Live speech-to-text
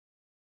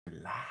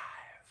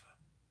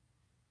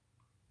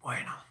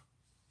Bueno.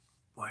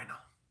 Bueno.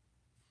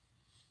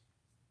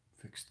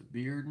 Fix the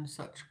beard and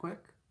such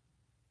quick.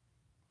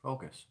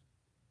 Focus.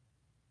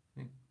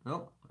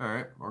 Nope.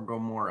 Alright, or go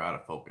more out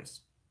of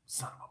focus.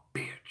 Son of a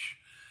bitch.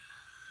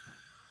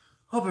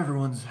 Hope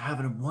everyone's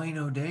having a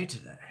bueno day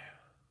today.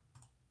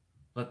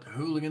 Let the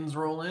hooligans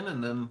roll in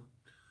and then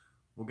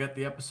we'll get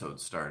the episode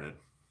started,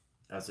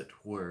 as it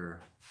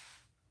were.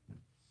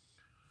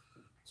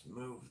 Let's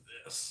move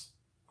this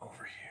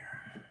over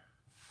here.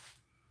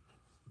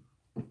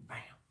 Bam.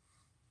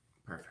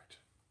 Perfect.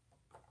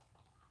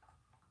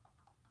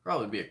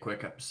 Probably be a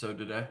quick episode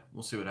today.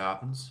 We'll see what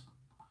happens.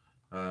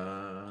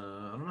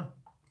 I don't know.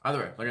 Either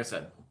way, like I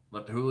said,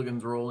 let the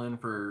hooligans roll in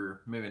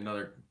for maybe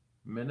another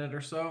minute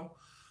or so.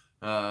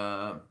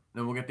 Then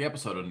we'll get the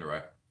episode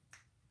underway.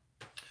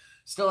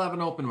 Still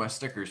haven't opened my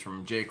stickers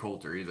from Jay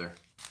Coulter either.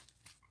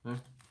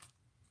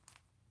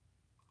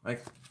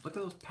 Like, look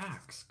at those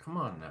packs. Come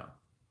on now.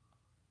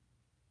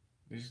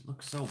 They just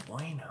look so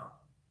bueno.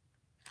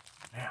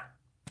 Yeah.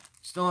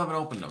 Still haven't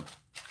opened them.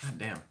 God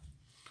damn.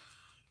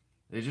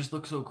 They just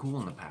look so cool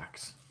in the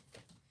packs.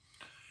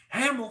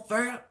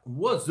 Hamilfat,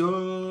 what's up?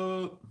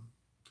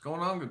 What's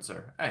going on, good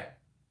sir? Hey.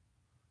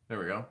 There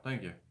we go.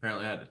 Thank you.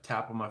 Apparently I had to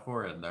tap on my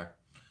forehead there.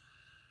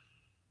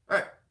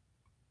 Alright.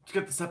 Let's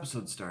get this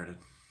episode started.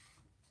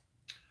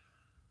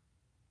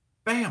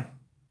 Bam.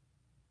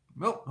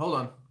 Nope, hold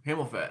on.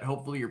 Hamilfat,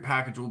 hopefully your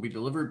package will be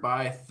delivered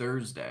by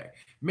Thursday.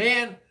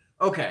 Man,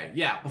 okay,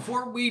 yeah,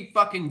 before we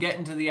fucking get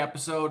into the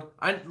episode,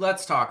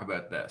 let's talk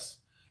about this.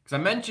 Because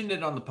I mentioned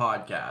it on the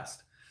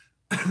podcast.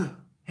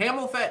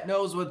 Hamilfat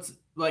knows what's,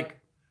 like,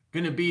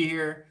 going to be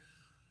here.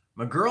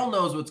 My girl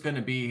knows what's going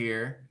to be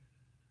here.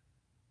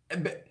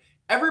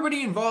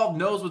 Everybody involved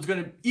knows what's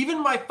going to...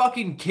 Even my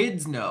fucking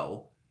kids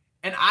know.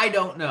 And I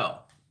don't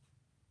know.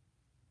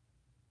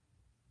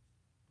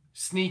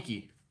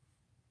 Sneaky.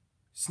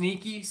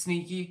 Sneaky,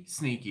 sneaky,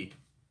 sneaky.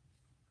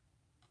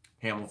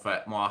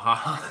 Hamilfat,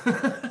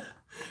 mwahaha.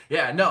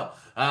 Yeah, no.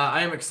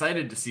 I am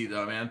excited to see,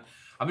 though, man.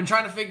 I've been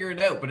trying to figure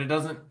it out, but it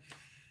doesn't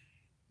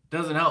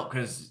help,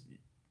 because...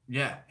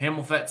 Yeah,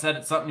 Hamilfat said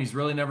it's something he's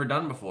really never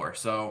done before.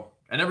 So,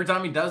 and every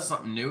time he does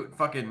something new, it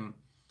fucking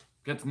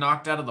gets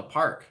knocked out of the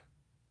park.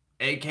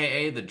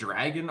 AKA the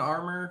dragon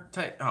armor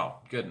type. Oh,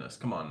 goodness.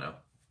 Come on now.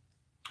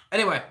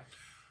 Anyway,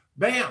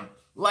 bam.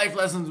 Life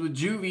Lessons with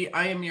Juvy.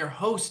 I am your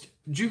host,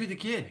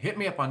 JuvyThaKid. Hit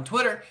me up on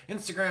Twitter,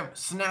 Instagram,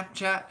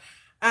 Snapchat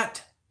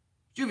at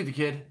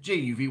JuvyThaKid.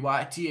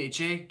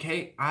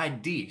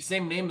 JuvyThaKid.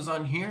 Same name as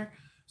on here,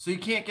 so you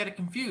can't get it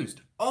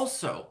confused.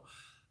 Also,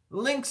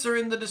 links are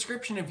in the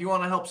description if you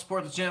want to help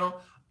support the channel,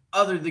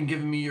 other than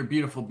giving me your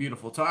beautiful,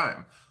 beautiful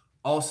time.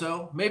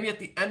 Also, maybe at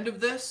the end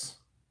of this,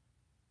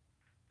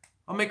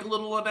 I'll make a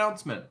little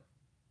announcement.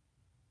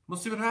 We'll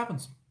see what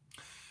happens.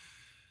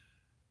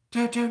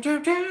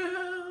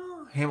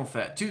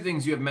 Hamilfat, 2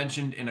 things you have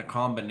mentioned in a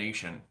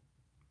combination.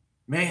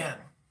 Man,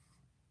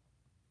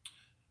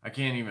 I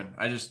can't even.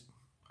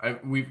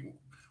 We've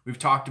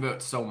talked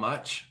about so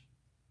much.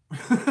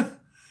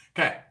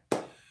 Okay,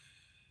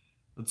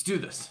 let's do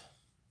this.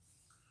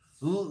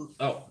 Oh,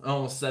 I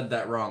almost said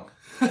that wrong.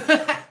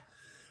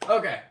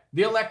 Okay,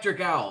 the Electric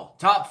Owl.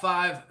 Top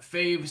 5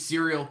 fave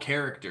cereal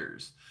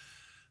characters.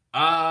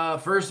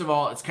 First of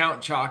all, it's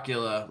Count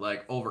Chocula,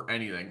 like, over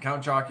anything.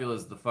 Count Chocula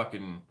is the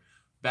fucking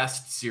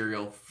best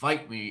cereal.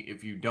 Fight me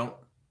if you don't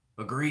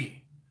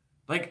agree.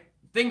 Like,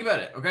 think about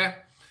it, okay?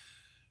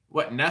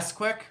 What,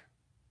 Nesquik?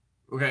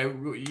 Okay,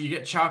 you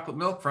get chocolate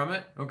milk from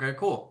it. Okay,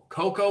 cool.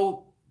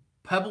 Cocoa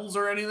Pebbles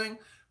or anything?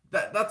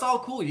 That's all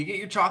cool. You get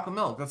your chocolate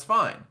milk. That's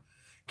fine.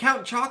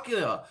 Count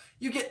Chocula,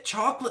 you get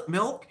chocolate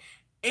milk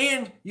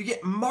and you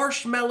get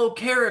marshmallow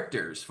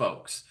characters,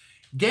 folks.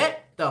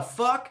 Get the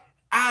fuck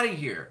out of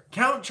here.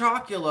 Count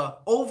Chocula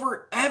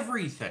over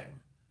everything.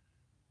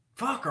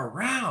 Fuck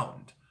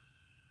around.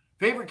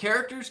 Favorite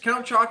characters?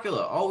 Count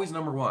Chocula, always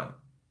number 1.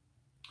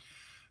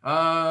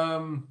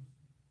 I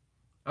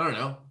don't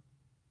know.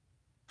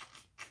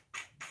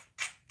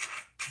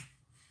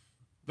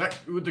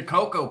 With the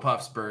Cocoa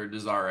Puffs bird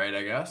is alright,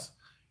 I guess.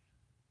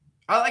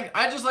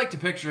 I just like to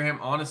picture him,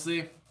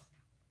 honestly,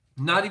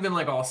 not even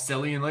like all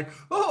silly and like,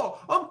 oh,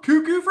 I'm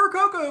cuckoo for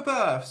Cocoa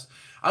Puffs.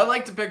 I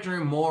like to picture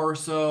him more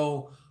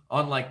so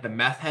on like the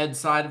meth head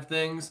side of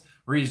things,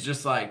 where he's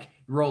just like,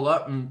 roll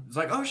up and it's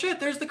like, oh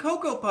shit, there's the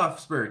Cocoa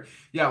Puffs bird.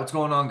 Yeah, what's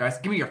going on, guys?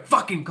 Give me your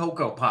fucking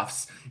Cocoa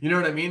Puffs. You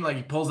know what I mean? Like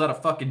he pulls out a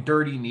fucking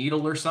dirty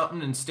needle or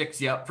something and sticks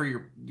you up for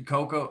your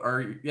Cocoa,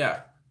 or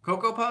yeah,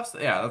 Cocoa Puffs?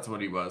 Yeah, that's what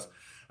he was.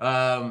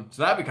 So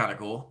that'd be kind of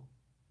cool.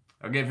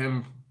 I'll give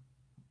him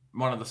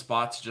one of the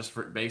spots just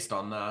for based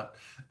on that.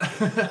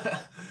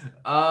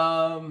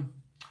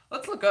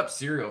 Let's look up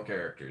cereal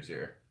characters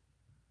here.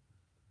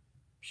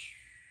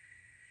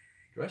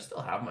 Do I still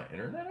have my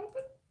internet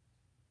open?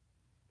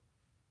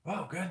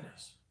 Oh,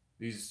 goodness.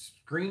 These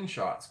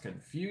screenshots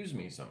confuse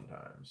me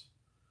sometimes.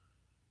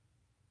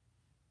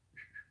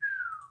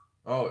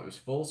 Oh, it was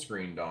full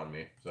screened on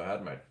me. So I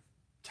had my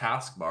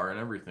taskbar and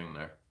everything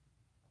there.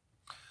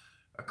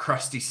 A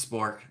crusty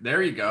spork.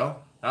 There you go.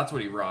 That's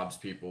what he robs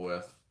people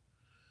with.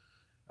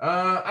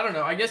 I don't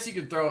know. I guess you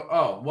could throw...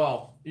 Oh,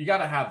 well, you got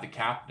to have the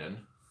captain.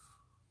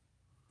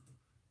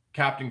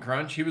 Captain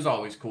Crunch. He was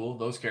always cool.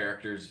 Those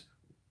characters.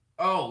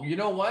 Oh, you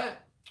know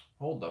what?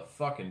 Hold the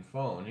fucking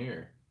phone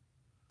here.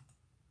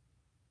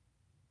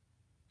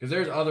 Because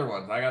there's other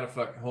ones. I got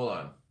to Hold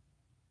on.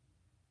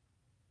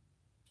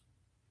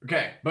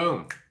 Okay,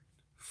 boom.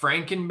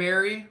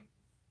 Frankenberry.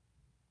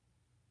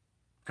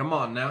 Come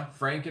on now.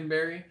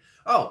 Frankenberry.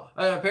 Oh,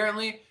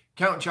 apparently...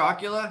 Count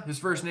Chocula, his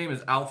first name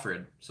is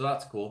Alfred, so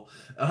that's cool.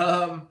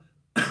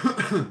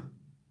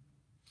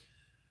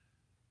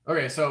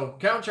 Okay, so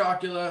Count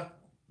Chocula,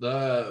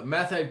 the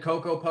meth head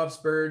Cocoa Puffs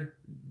bird,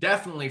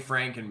 definitely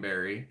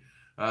Frankenberry.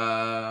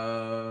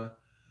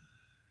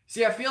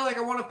 See, I feel like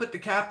I want to put the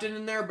captain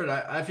in there, but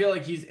I feel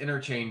like he's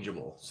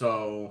interchangeable,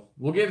 so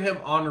we'll give him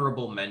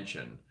honorable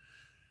mention.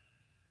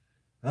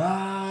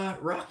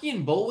 Rocky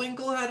and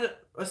Bullwinkle had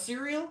a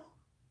cereal?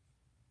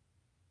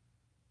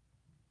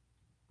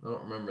 I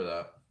don't remember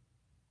that.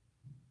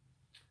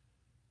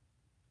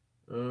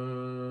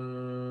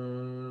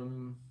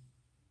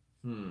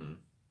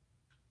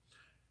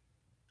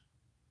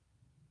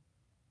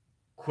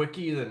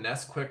 Quickie the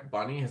Nesquik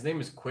Bunny. His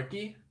name is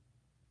Quickie?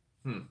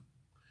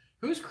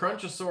 Who's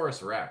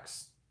Crunchosaurus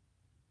Rex?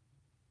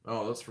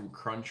 Oh, that's from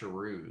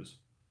Cruncharoos.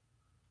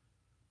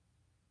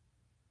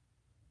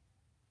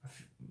 I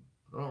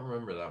don't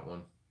remember that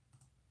one.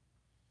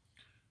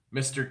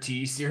 Mr.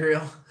 T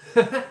cereal.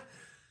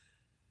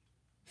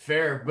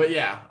 Fair, but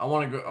yeah, I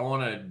want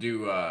to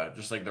do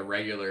just like the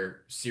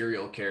regular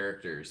cereal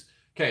characters.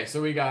 Okay,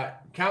 so we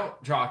got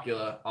Count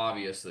Chocula,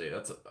 obviously.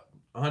 That's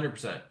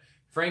 100%.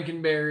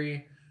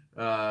 Frankenberry,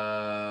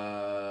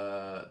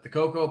 the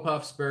Cocoa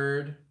Puffs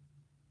bird.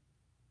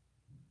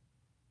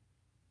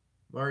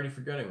 I'm already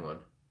forgetting one.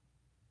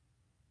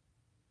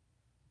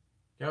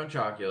 Count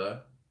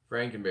Chocula,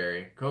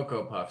 Frankenberry,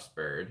 Cocoa Puffs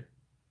bird.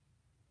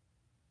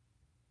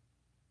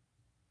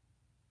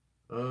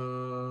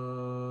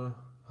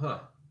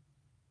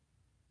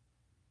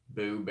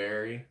 Boo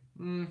Berry.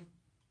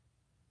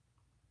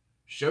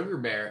 Sugar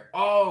Bear.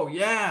 Oh,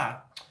 yeah.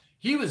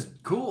 He was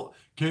cool.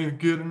 Can't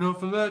get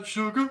enough of that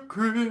sugar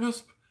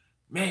crisp.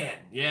 Man,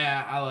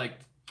 yeah, I like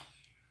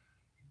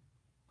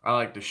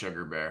the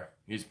Sugar Bear.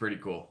 He's pretty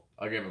cool.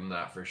 I'll give him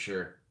that for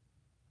sure.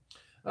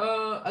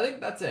 I think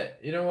that's it.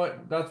 You know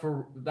what? That's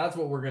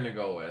what we're gonna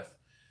go with.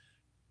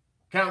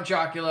 Count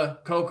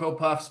Chocula, Cocoa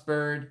Puffs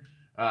bird,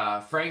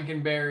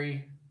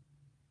 Frankenberry,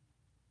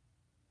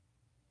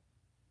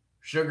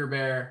 Sugar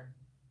Bear,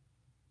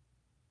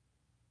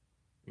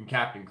 and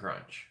Captain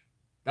Crunch.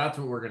 That's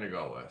what we're going to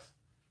go with.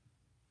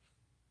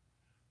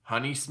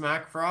 Honey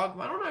Smack Frog?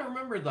 Why don't I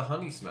remember the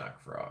Honey Smack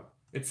Frog?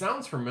 It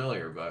sounds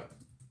familiar, but...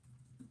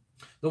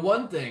 The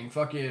one thing,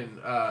 fucking...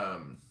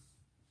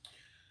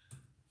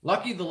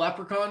 Lucky the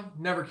Leprechaun?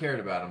 Never cared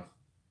about him.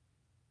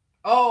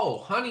 Oh,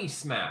 Honey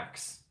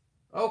Smacks.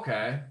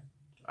 Okay.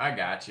 I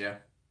got you.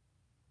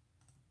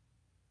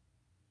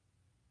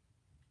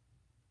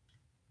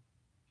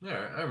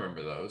 Yeah, I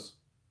remember those.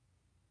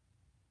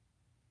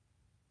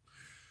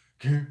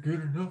 Can't get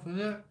enough of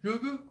that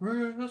sugar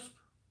crisp.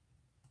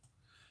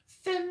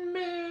 Thin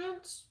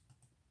Mints.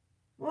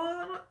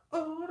 Wanna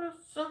order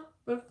some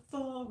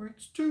before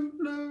it's too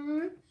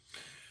late.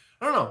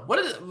 I don't know. What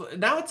is it?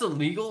 Now it's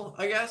illegal,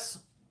 I guess.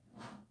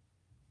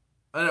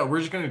 I don't know. We're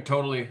just going to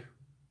totally...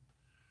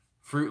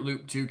 Fruit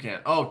Loop Toucan.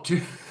 Oh,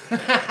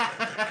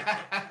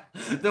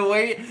 the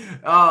way...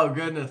 Oh,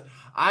 goodness.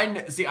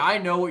 I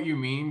know what you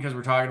mean because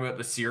we're talking about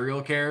the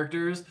cereal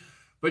characters,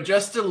 but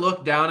just to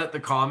look down at the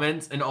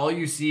comments and all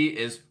you see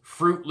is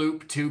Fruit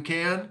Loop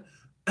Toucan.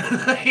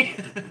 I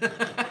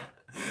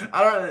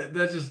don't know.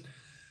 That's just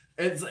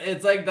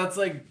it's like that's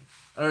like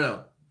I don't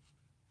know.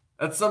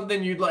 That's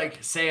something you'd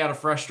like say out of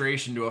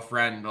frustration to a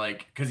friend,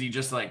 like because he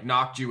just like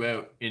knocked you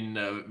out in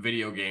a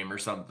video game or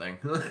something.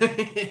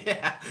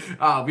 Yeah.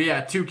 Oh, but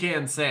yeah,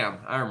 Toucan Sam.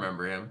 I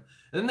remember him.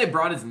 And then they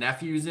brought his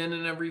nephews in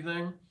and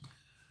everything.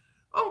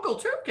 Uncle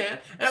Toucan.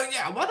 Oh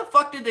yeah, why the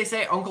fuck did they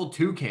say Uncle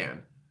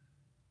Toucan?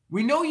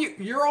 We know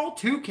you're all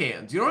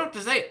toucans. You don't have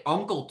to say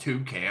Uncle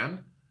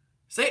Toucan.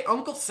 Say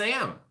Uncle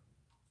Sam.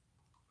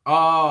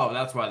 Oh,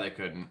 that's why they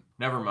couldn't.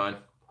 Never mind.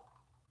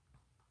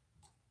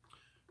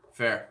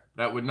 Fair.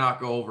 That would not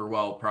go over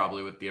well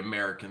probably with the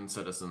American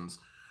citizens.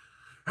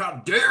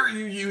 How dare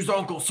you use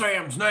Uncle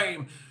Sam's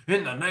name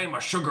in the name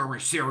of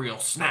sugary cereal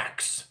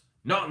snacks?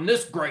 Not in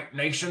this great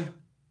nation.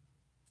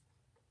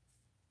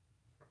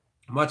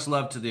 Much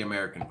love to the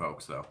American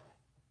folks, though.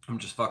 I'm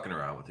just fucking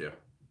around with you.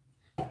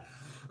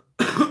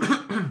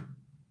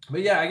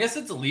 But yeah, I guess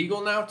it's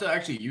illegal now to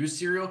actually use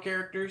cereal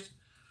characters.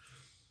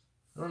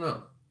 I don't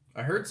know.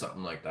 I heard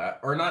something like that.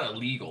 Or not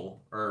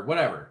illegal, or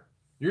whatever.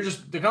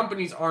 The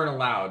companies aren't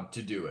allowed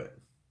to do it.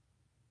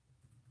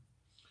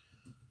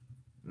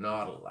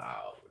 Not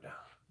allowed.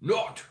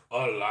 Not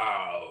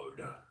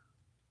allowed.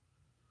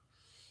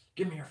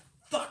 Give me your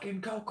fucking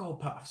Cocoa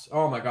Puffs.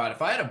 Oh my god,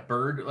 if I had a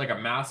bird, like a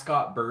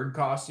mascot bird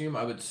costume,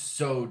 I would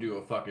so do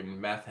a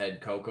fucking meth head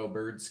Cocoa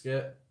bird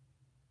skit.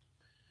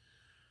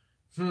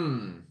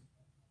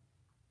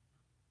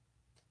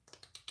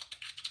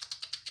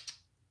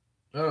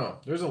 I don't know.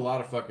 There's a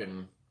lot of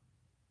fucking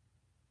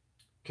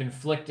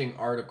conflicting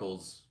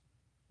articles.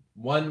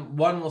 One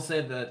will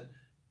say that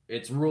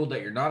it's ruled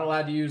that you're not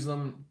allowed to use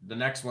them. The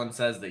next one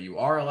says that you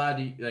are allowed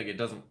to, like, it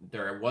doesn't,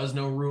 there was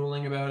no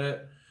ruling about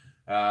it.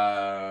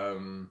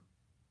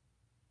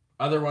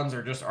 Other ones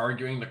are just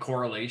arguing the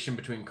correlation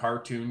between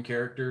cartoon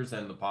characters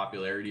and the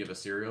popularity of a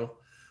cereal,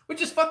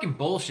 which is fucking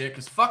bullshit,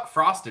 because fuck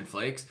Frosted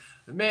Flakes.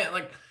 Man,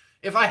 like,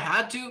 if I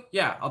had to,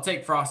 yeah, I'll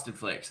take Frosted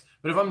Flakes.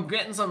 But if I'm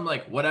getting some,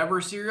 like, whatever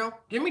cereal,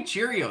 give me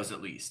Cheerios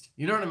at least.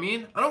 You know what I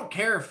mean? I don't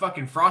care if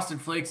fucking Frosted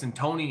Flakes and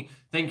Tony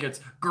think it's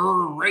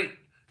great.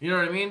 You know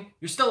what I mean?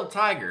 You're still a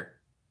tiger.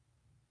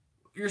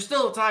 You're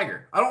still a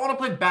tiger. I don't want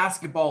to play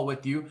basketball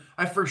with you.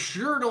 I for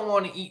sure don't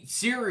want to eat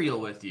cereal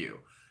with you.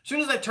 As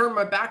soon as I turn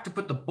my back to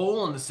put the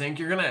bowl in the sink,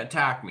 you're going to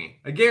attack me.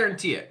 I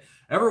guarantee it.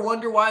 Ever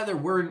wonder why there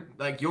were,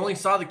 like, you only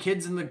saw the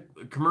kids in the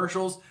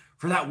commercials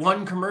for that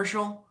one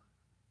commercial?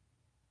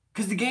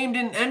 Because the game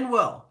didn't end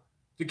well.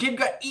 The kid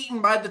got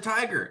eaten by the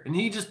tiger, and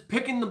he just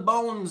picking the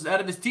bones out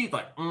of his teeth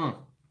like,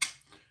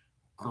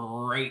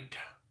 great.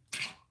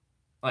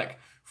 Like,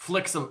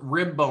 flicks a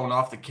rib bone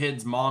off the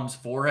kid's mom's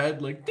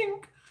forehead, like,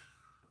 dink.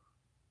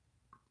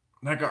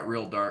 That got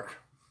real dark.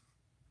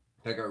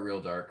 That got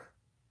real dark.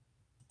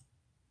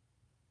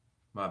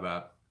 My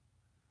bad.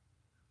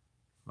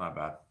 My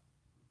bad.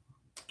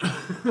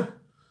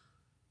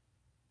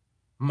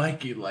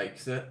 Mikey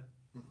likes it.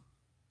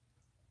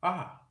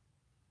 Ah.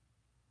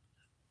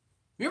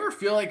 You ever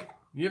feel like,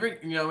 when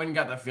you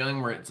got that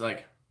feeling where it's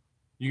like,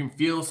 you can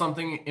feel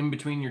something in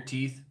between your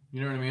teeth?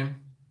 You know what I mean?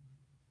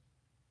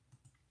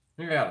 I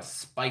think I got a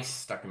spice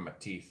stuck in my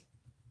teeth.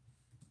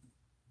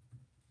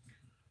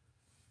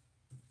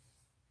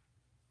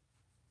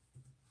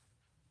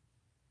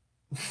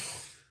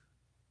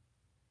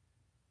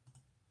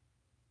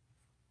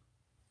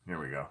 Here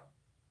we go.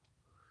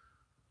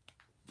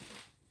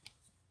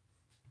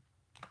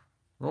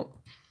 Oh.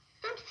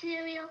 Some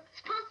cereal is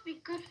supposed to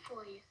be good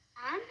for you.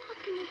 I'm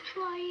not going to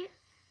try it.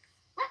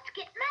 Let's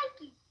get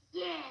Mikey.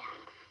 Yeah.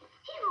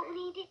 He won't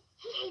need it.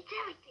 He hates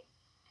everything.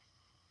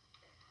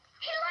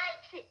 He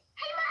likes it.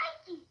 Hey,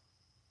 Mikey.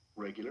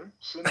 Regular,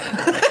 simple,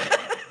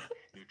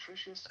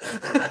 nutritious,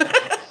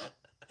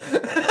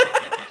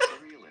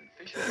 cereal and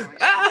fish and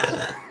rice.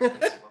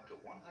 Up to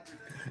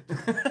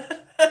 100.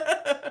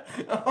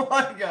 Oh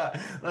my god.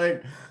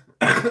 Like,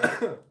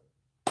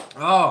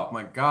 oh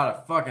my god,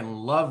 I fucking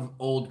love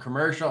old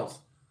commercials.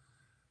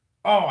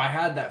 Oh, I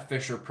had that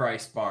Fisher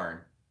Price barn.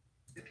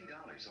 $50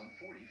 on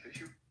 40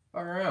 Fisher.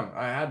 Fuck around.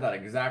 I had that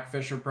exact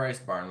Fisher Price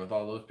barn with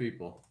all those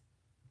people.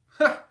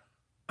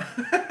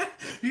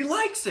 He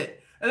likes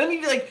it. And then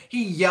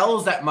he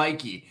yells at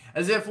Mikey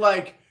as if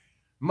like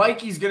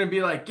Mikey's gonna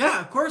be like, yeah,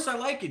 of course I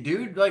like it,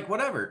 dude. Like,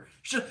 whatever.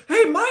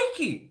 Hey,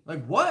 Mikey!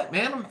 Like, what,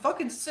 man? I'm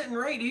fucking sitting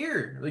right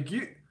here. Like,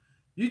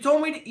 you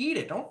told me to eat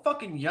it. Don't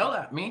fucking yell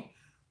at me.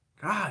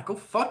 God, go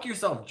fuck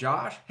yourself,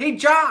 Josh. Hey,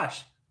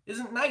 Josh!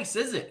 Isn't nice,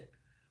 is it?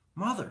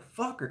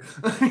 Motherfucker.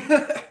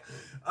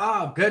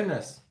 Oh,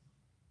 goodness.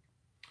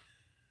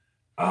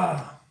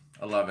 Ah,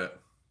 I love it.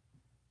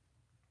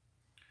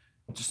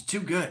 Just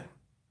too good.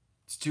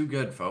 It's too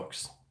good,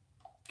 folks.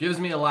 Gives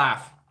me a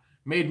laugh.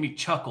 Made me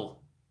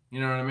chuckle. You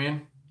know what I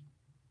mean?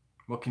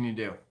 What can you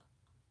do?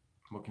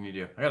 What can you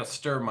do? I gotta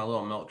stir my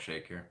little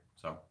milkshake here,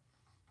 so I'm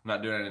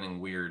not doing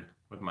anything weird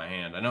with my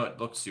hand. I know it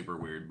looks super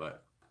weird,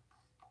 but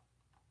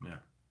yeah.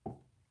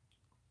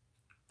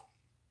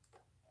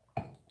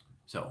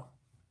 So,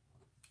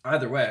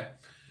 either way,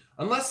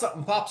 unless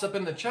something pops up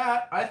in the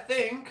chat, I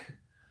think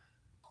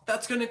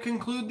that's going to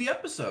conclude the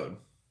episode.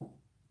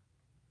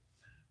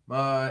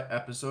 My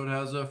episode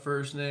has a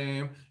first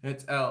name.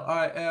 It's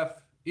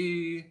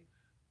L-I-F-E.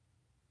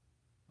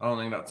 I don't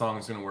think that song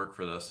is going to work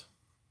for this.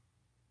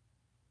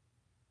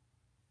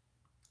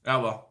 Oh,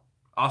 well.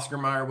 Oscar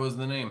Mayer was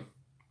the name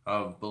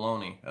of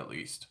Baloney, at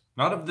least.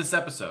 Not of this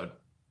episode.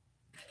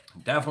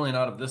 Definitely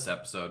not of this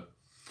episode.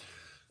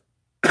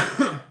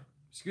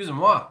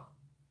 Excuse-moi.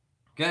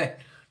 Okay.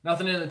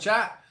 Nothing in the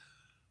chat.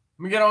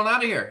 Let me get on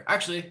out of here.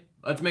 Actually,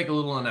 let's make a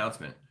little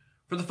announcement.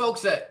 For the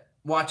folks that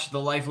watch the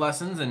life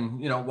lessons and,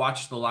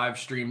 watch the live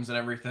streams and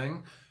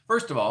everything,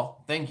 first of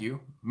all, thank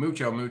you.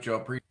 Mucho.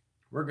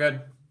 We're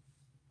good.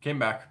 Came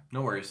back.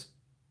 No worries.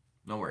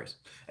 No worries.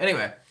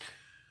 Anyway,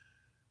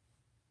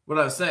 what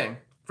I was saying,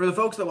 for the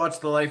folks that watch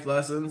the life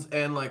lessons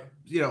and,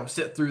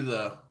 sit through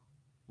the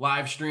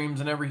live streams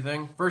and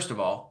everything, first of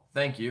all,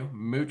 thank you.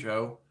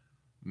 Mucho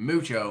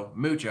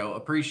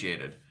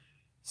appreciated.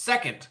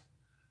 Second,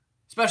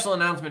 special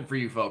announcement for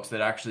you folks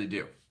that actually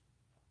do.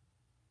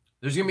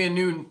 There's going to be a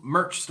new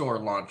merch store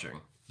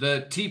launching.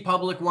 The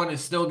TeePublic one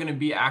is still going to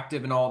be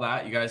active and all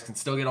that. You guys can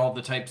still get all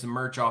the types of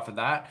merch off of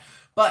that.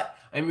 But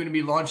I'm going to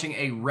be launching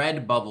a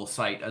Redbubble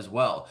site as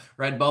well.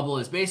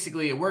 Redbubble is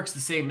basically, it works the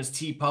same as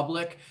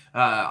TeePublic.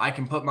 I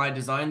can put my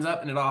designs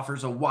up and it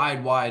offers a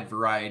wide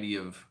variety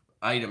of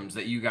items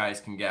that you guys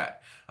can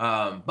get.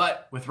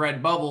 But with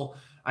Redbubble,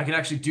 I can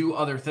actually do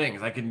other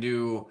things. I can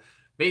do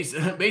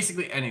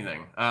basically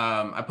anything.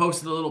 I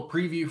posted a little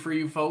preview for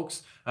you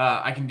folks.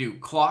 I can do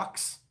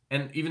clocks.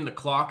 and even the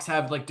clocks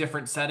have like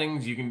different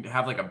settings. You can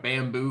have like a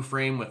bamboo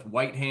frame with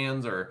white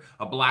hands or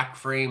a black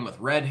frame with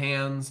red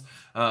hands.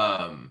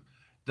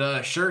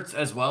 The shirts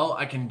as well,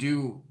 I can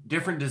do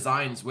different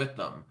designs with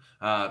them.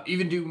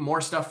 Even do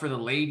more stuff for the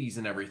ladies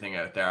and everything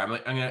out there.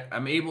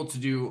 I'm able to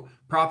do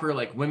proper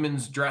like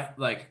women's dress,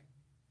 like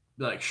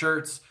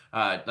shirts,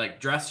 like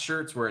dress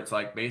shirts where it's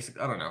like basic.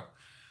 I don't know,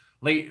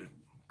 late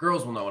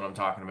girls will know what I'm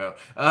talking about.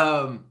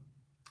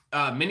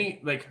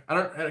 Mini, like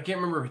I can't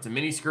remember if it's a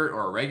mini skirt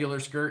or a regular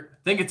skirt. I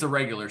think it's a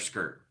regular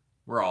skirt.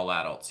 We're all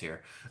adults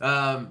here.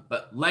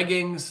 But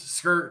leggings,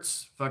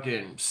 skirts,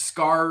 fucking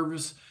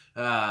scarves,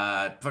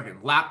 fucking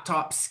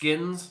laptop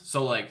skins.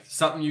 So like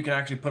something you can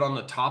actually put on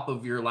the top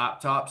of your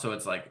laptop. So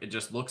it's like, it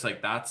just looks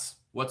like that's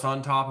what's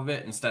on top of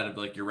it instead of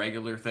like your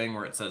regular thing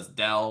where it says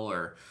Dell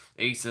or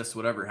Asus,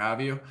 whatever have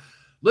you.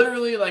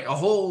 Literally like a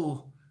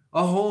whole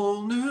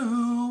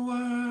new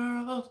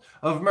world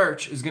of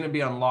merch is going to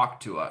be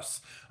unlocked to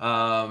us.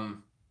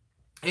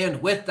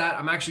 And with that,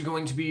 I'm actually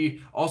going to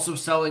be also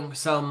selling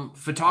some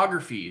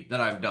photography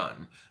that I've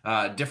done,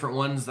 different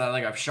ones that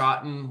like I've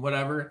shot and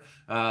whatever.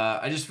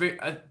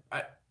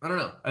 I don't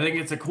know. I think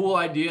it's a cool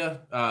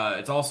idea.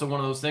 It's also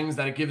one of those things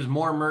that it gives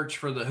more merch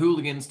for the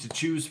hooligans to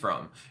choose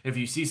from. If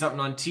you see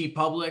something on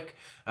TeePublic,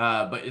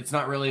 but it's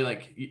not really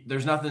like,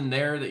 there's nothing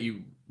there that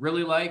you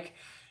really like,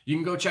 you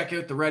can go check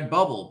out the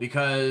Redbubble,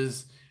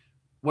 because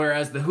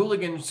whereas the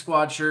Hooligan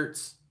Squad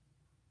shirts,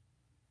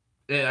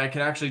 I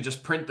can actually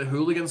just print the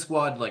Hooligan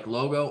Squad like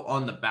logo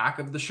on the back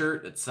of the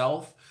shirt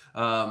itself.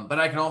 But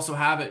I can also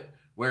have it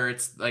where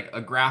it's like a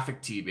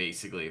graphic tee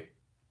basically.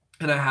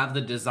 And I have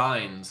the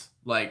designs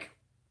like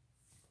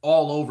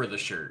all over the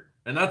shirt.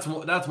 And that's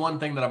one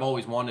thing that I've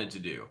always wanted to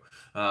do.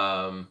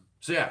 So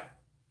yeah,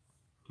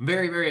 I'm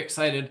very, very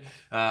excited.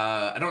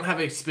 I don't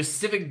have a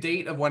specific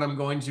date of when I'm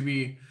going to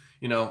be,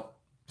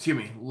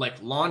 like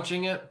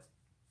launching it.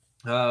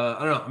 I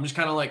don't know. I'm just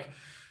kind of like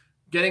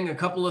getting a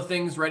couple of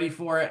things ready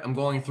for it. I'm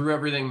going through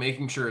everything,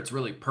 making sure it's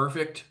really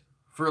perfect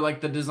for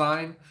like the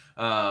design.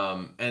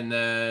 And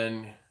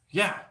then,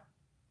 yeah,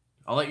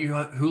 I'll let you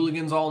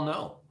hooligans all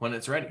know when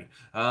it's ready.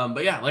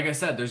 But yeah, like I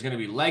said, there's going to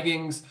be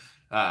leggings,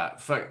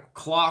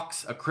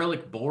 clocks,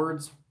 acrylic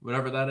boards,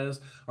 whatever that is.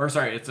 Or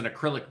sorry, it's an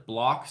acrylic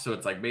block. So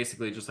it's like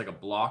basically just like a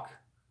block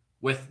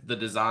with the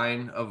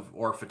design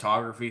or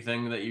photography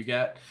thing that you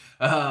get.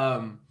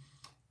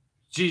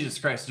 Jesus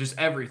Christ, just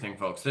everything,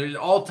 folks. There's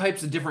all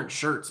types of different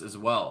shirts as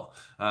well.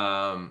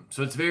 So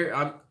it's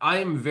I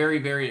am very,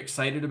 very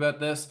excited about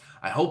this.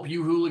 I hope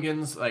you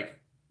hooligans like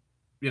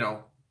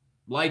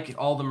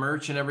all the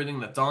merch and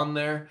everything that's on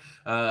there.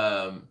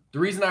 The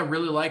reason I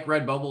really like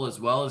Redbubble as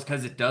well is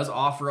because it does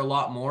offer a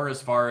lot more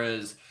as far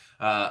as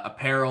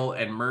apparel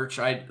and merch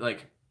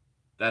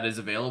that is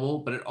available,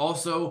 but it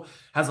also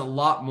has a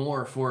lot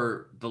more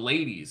for the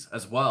ladies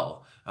as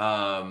well.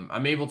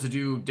 I'm able to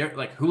do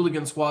like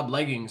Hooligan Squad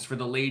leggings for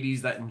the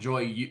ladies that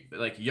enjoy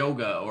like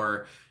yoga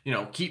or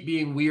keep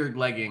being weird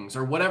leggings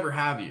or whatever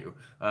have you.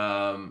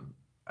 I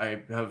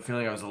have a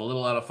feeling I was a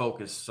little out of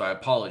focus, so I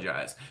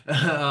apologize.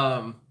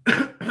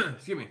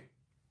 Excuse me.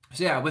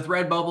 So yeah, with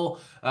Redbubble,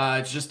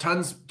 it's just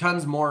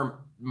tons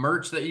more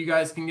merch that you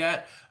guys can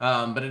get,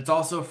 but it's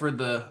also for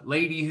the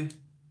lady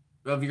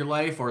of your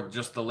life or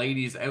just the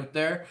ladies out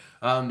there.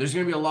 There's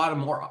going to be a lot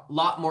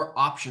more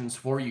options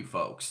for you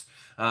folks.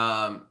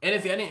 And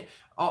if any,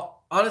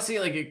 honestly,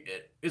 like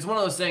it's one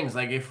of those things,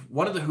 like if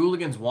one of the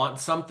hooligans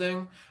wants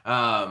something,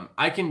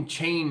 I can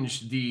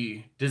change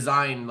the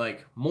design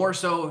like more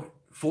so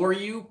for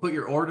you. Put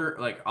your order,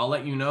 like I'll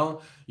let you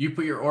know, you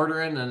put your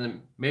order in and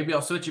then maybe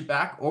I'll switch it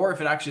back, or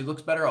if it actually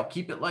looks better, I'll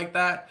keep it like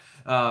that.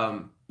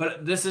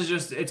 But this is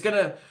just,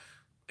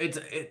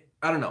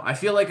 I don't know. I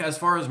feel like as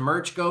far as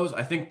merch goes,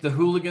 I think the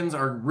hooligans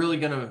are really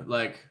going to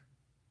like,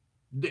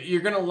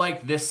 you're going to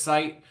like this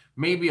site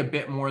maybe a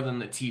bit more than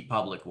the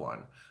TeePublic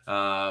one.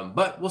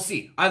 But we'll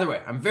see. Either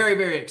way, I'm very,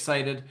 very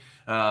excited.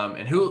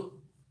 And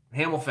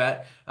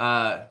Hamilfet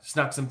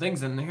snuck some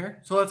things in here.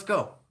 So let's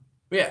go.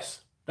 But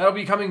yes, that'll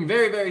be coming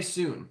very, very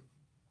soon.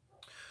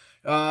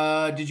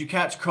 Did you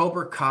catch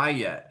Cobra Kai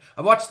yet?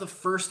 I watched the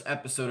first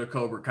episode of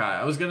Cobra Kai.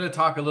 I was going to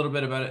talk a little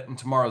bit about it in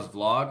tomorrow's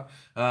vlog,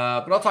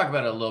 but I'll talk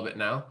about it a little bit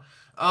now.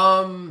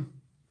 I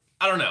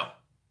don't know.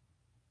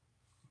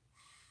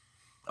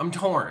 I'm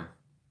torn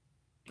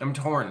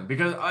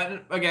because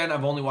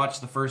I've only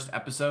watched the first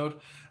episode.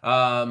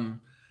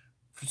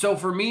 So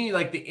for me,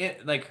 like the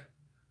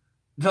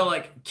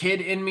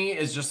kid in me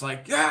is just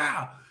like,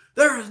 yeah,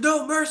 there is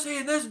no mercy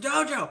in this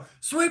dojo.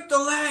 Sweep the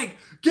leg.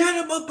 Get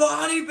him a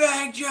body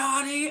bag,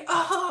 Johnny.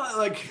 Oh,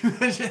 like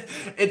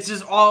it's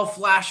just all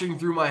flashing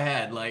through my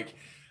head. Like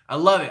I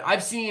love it.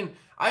 I've seen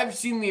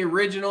the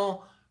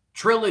original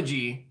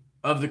trilogy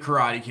of the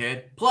Karate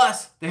Kid,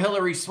 plus the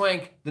Hilary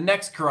Swank, the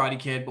next Karate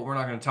Kid, but we're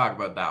not going to talk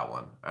about that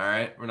one. All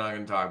right, we're not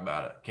going to talk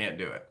about it. Can't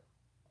do it.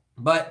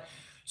 But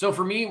so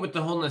for me, with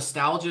the whole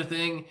nostalgia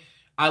thing,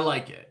 I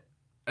like it.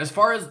 As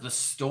far as the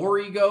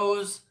story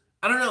goes,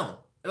 I don't know.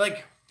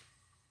 Like,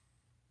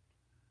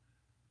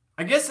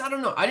 I guess I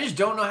don't know. I just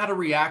don't know how to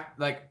react.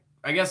 Like,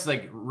 I guess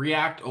like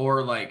react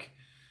or like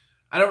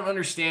I don't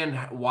understand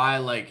why,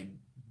 like,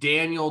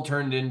 Daniel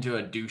turned into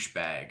a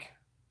douchebag.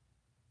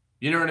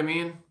 You know what I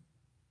mean?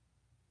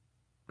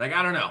 Like,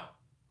 I don't know.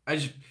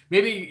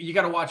 Maybe you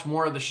got to watch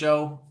more of the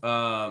show.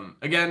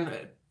 Again,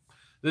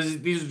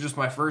 these are just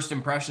my first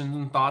impressions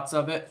and thoughts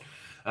of it.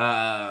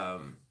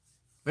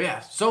 But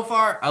yeah, so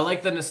far I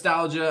like the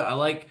nostalgia.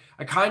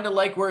 I kind of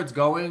like where it's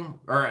going,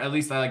 or at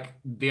least I like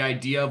the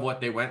idea of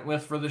what they went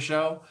with for the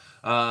show.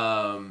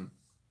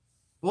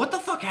 What the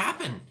fuck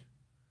happened?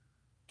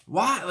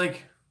 Why?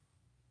 Like,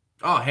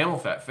 oh,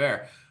 Hamilfet,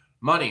 fair.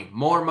 Money,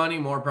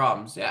 more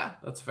problems. Yeah,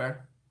 that's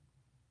fair.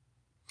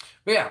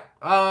 But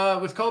yeah,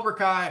 with Cobra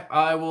Kai,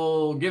 I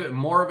will give it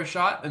more of a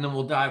shot, and then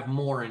we'll dive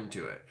more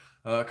into it.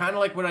 Kind of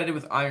like what I did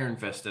with Iron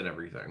Fist and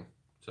everything.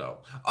 So,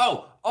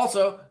 oh,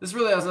 also, this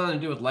really has nothing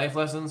to do with life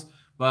lessons,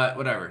 but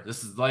whatever.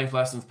 This is life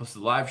lessons plus the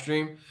live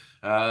stream,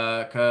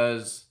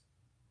 because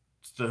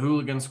it's the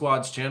Hooligan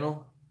Squad's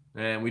channel,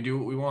 and we do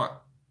what we want.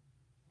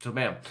 So,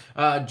 bam.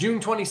 June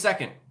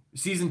 22nd,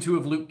 season 2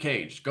 of Luke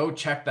Cage. Go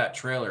check that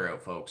trailer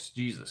out, folks.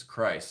 Jesus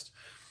Christ.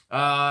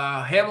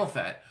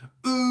 Hamilfet.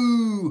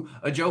 Ooh,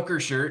 a Joker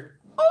shirt.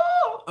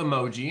 Oh,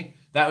 emoji.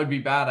 That would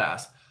be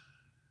badass.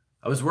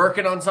 I was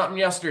working on something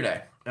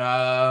yesterday.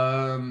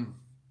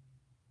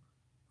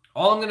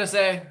 All I'm going to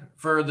say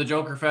for the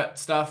Joker Fett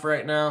stuff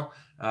right now,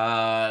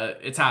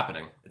 it's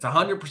happening. It's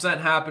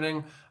 100%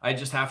 happening. I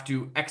just have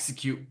to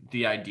execute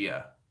the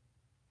idea,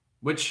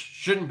 which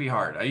shouldn't be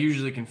hard. I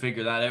usually can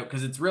figure that out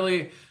because it's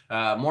really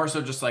more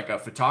so just like a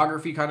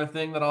photography kind of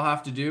thing that I'll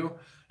have to do,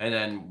 and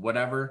then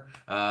whatever.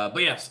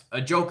 But yes, a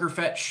Joker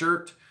Fett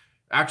shirt,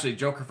 actually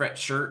Joker Fett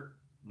shirt,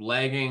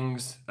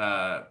 leggings,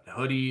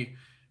 hoodie,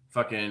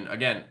 fucking,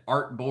 again,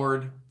 art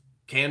board,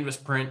 canvas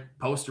print,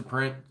 poster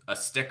print, a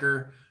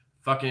sticker,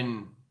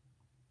 fucking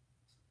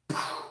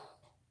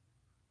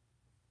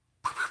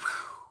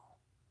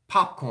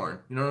popcorn.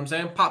 You know what I'm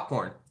saying?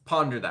 Popcorn.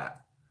 Ponder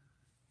that.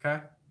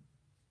 Okay?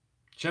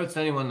 Shouts to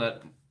anyone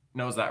that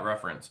knows that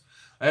reference.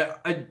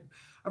 I've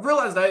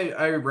realized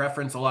I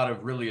reference a lot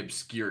of really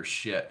obscure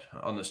shit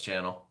on this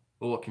channel.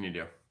 But what can you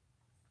do?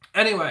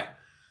 Anyway,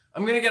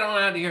 I'm going to get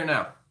on out of here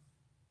now.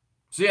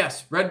 So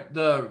yes,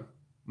 the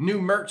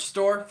new merch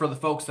store for the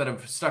folks that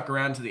have stuck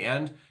around to the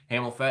end.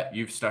 Hamilfet,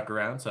 you've stuck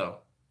around, so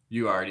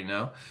you already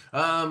know.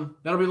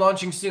 That'll be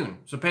launching soon.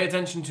 So pay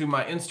attention to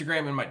my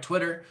Instagram and my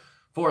Twitter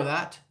for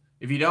that.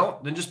 If you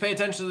don't, then just pay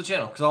attention to the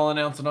channel because I'll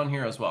announce it on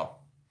here as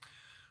well.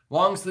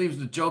 Long sleeves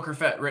with Joker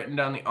Fett written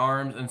down the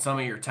arms and some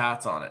of your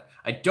tats on it.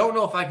 I don't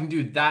know if I can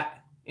do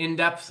that in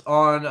depth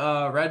on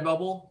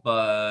Redbubble,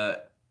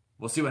 but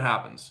we'll see what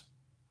happens.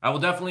 I will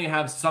definitely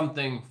have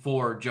something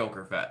for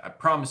Joker Fett. I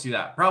promise you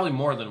that. Probably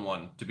more than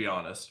one, to be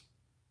honest.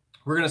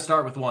 We're going to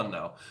start with one,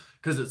 though,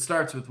 because it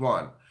starts with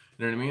one.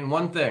 You know what I mean?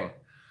 One thing.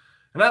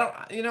 And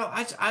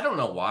I don't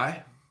know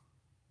why.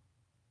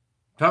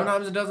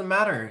 Sometimes it doesn't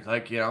matter.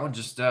 Like,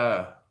 just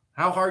how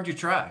hard you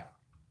try.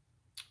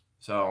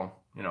 So,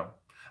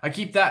 I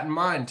keep that in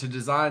mind to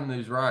design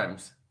these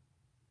rhymes,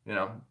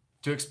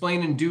 to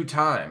explain in due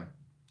time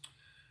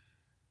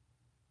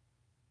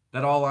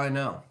that all I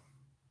know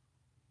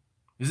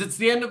is it's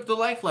the end of the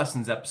Life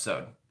Lessons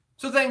episode.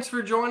 So thanks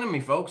for joining me,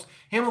 folks.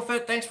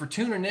 Hamilfet, thanks for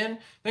tuning in.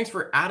 Thanks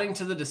for adding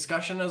to the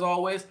discussion as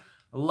always.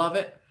 I love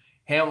it.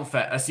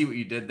 Hamilfet, I see what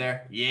you did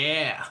there.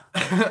 Yeah.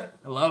 I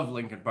love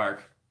Linkin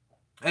Park.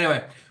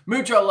 Anyway,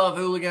 mucho love,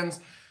 hooligans.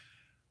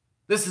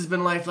 This has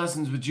been Life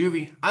Lessons with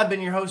Juvy. I've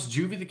been your host,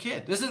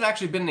 JuvyThaKid. This has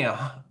actually been the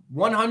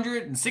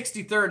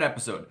 163rd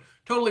episode.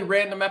 Totally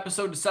random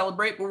episode to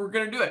celebrate, but we're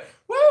going to do it.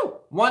 Woo!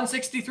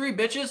 163,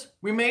 bitches.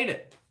 We made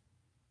it.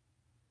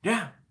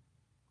 Yeah.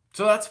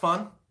 So that's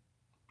fun.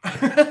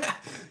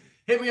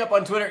 Hit me up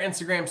on Twitter,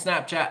 Instagram,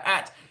 Snapchat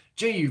at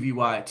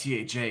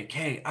JuvyThaKid.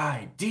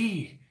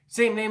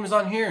 Same name as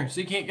on here,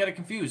 so you can't get it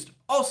confused.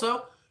 Also,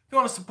 if you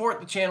want to support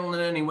the channel in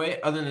any way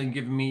other than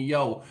giving me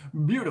yo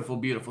beautiful,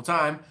 beautiful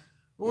time,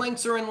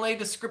 links are in la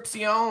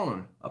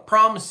descripción. I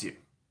promise you.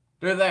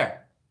 They're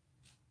there.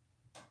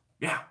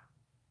 Yeah.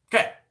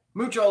 Okay.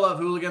 Mucho love,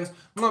 hooligans.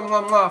 Mwah,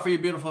 mwah, mwah for you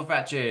beautiful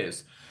fat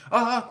jays.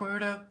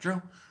 Awkward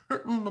outro.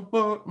 Hitting the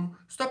button.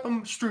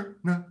 Stepping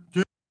straight now.